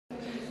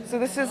So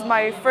this is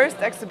my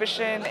first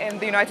exhibition in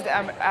the United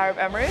Arab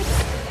Emirates,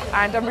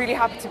 and I'm really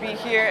happy to be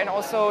here and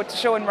also to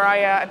show in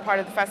Maraya and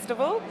part of the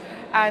festival.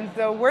 And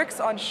the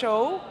works on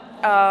show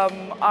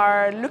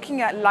are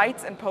looking at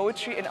light and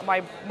poetry in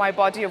my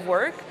body of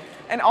work.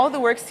 And all the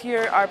works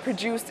here are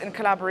produced in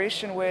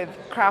collaboration with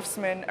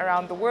craftsmen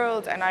around the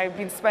world, and I've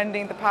been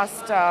spending the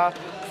past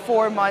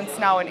 4 months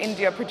now in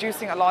India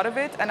producing a lot of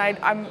it, and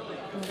I'm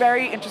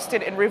very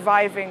interested in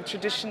reviving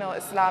traditional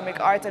Islamic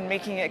art and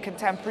making it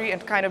contemporary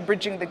and kind of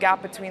bridging the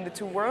gap between the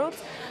two worlds.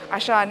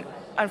 Ashan,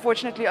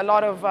 unfortunately, a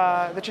lot of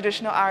the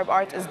traditional Arab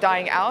art is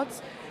dying out.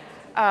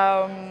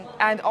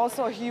 And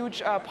also a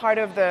huge part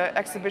of the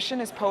exhibition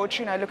is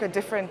poetry, and I look at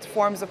different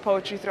forms of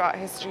poetry throughout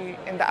history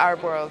in the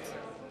Arab world.